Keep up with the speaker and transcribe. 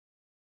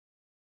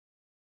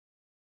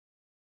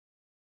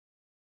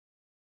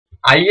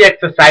आइए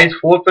एक्सरसाइज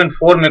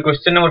 4.4 में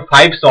question number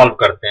 5 solve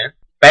करते हैं।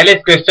 पहले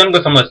इस क्वेश्चन को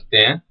समझते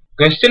हैं।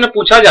 क्वेश्चन में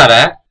पूछा जा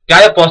रहा है, क्या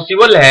यह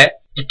पॉसिबल है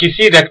कि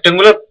किसी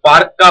रेक्टेंगुलर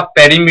पार्क का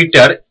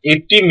पेरीमीटर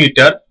 80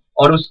 मीटर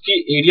और उसकी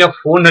एरिया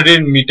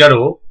 400 मीटर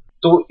हो,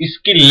 तो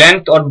इसकी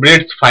लेंथ और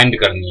ब्रेड्थ फाइंड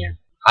करनी है।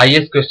 आइए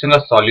इस क्वेश्चन का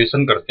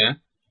सॉल्यूशन करते हैं।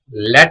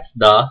 Let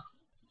the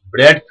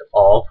breadth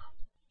of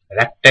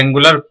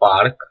rectangular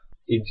park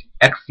is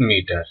x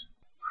meter.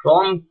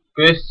 From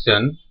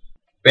question,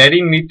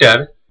 perimeter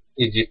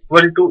is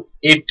equal to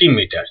 80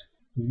 meter.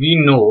 We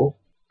know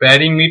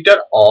perimeter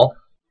of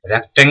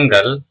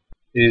rectangle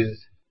is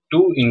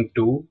 2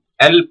 into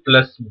L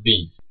plus B.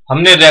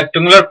 हमने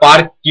rectangular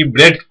park की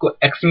breadth को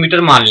x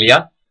metre मान लिया।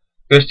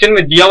 Question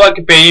में दिया हुआ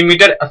कि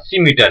perimeter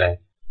 80 metre है,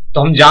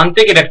 तो हम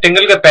जानते हैं कि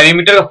रेक्टेंगल का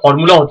पेरीमीटर का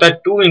फॉर्मूला होता है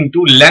 2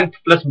 into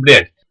length plus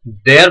breadth.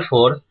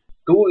 Therefore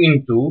 2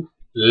 into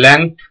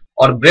length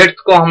और ब्रेड्थ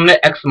को हमने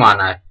x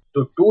माना है,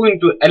 तो 2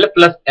 into L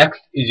plus x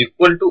is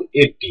equal to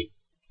 80।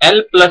 L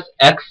plus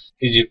x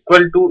is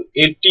equal to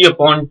 80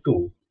 upon 2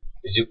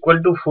 is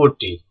equal to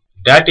 40।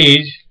 That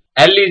is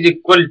L is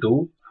equal to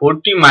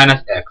 40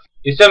 minus x.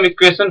 इसे हम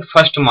equation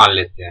first मान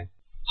लेते हैं।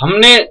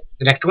 हमने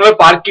रेक्टेंगुलर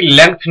पार्क की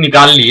लेंथ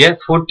निकाल ली है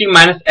 40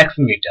 minus x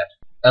metre.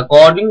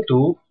 According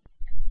to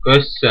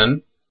question,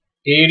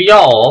 area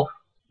of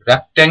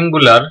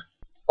rectangular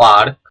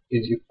park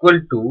is equal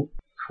to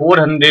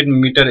 400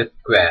 metre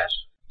square.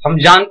 हम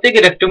जानते हैं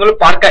कि रेक्टेंगुलर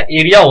पार्क का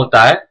एरिया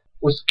होता है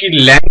उसकी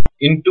length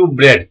into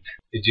breadth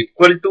is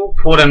equal to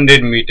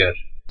 400 metre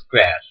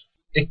square.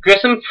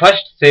 Equation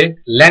first से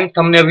लेंथ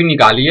हमने अभी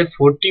निकाली है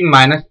 40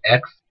 माइनस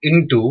एक्स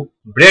इंटू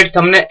ब्रेड्थ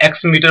हमने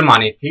एक्स मीटर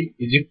मानी थी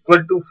is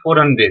equal to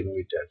 400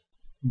 metre.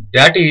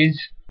 That is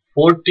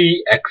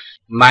 40x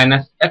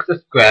minus x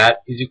square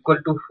is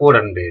equal to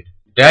 400।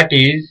 That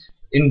is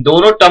in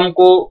दोनों term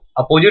को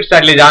अपोजिट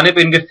साइड ले जाने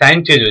पे इनके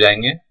साइन चेंज हो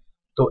जाएंगे,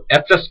 तो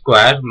x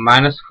square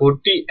minus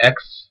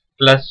 40x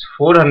plus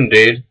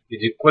 400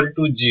 is equal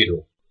to 0।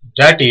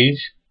 That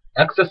is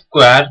x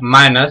square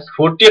minus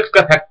 40x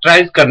का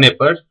फैक्टराइज करने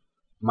पर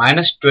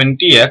minus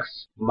 20x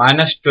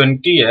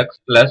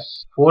plus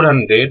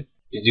 400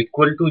 is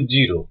equal to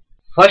 0।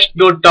 First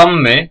दो टर्म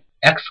में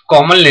x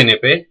कॉमन लेने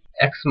पे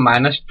x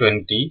माइनस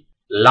 20,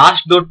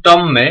 लास्ट दो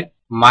टर्म में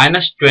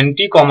माइनस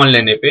 20 कॉमन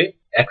लेने पे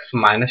x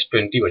माइनस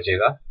 20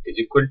 बचेगा is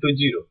equal to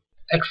 0।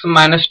 x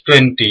minus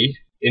 20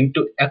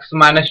 into x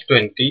minus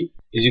 20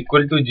 is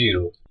equal to 0.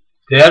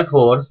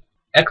 Therefore,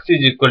 x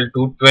is equal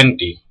to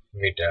 20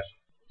 meter.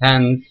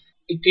 Hence,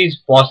 it is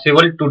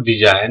possible to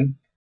design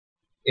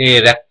a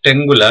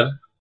rectangular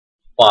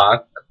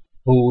park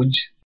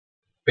whose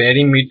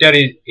perimeter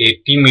is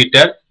 80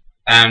 meter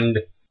and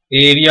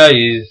area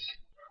is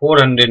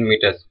 400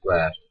 meter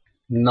square.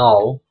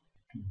 Now,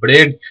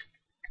 breadth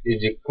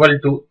is equal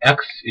to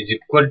x is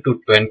equal to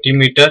 20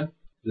 meter,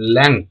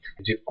 length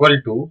is equal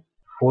to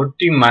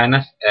 40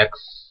 minus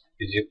x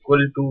is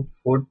equal to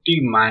 40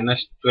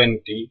 minus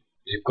 20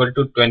 is equal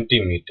to 20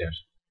 meter.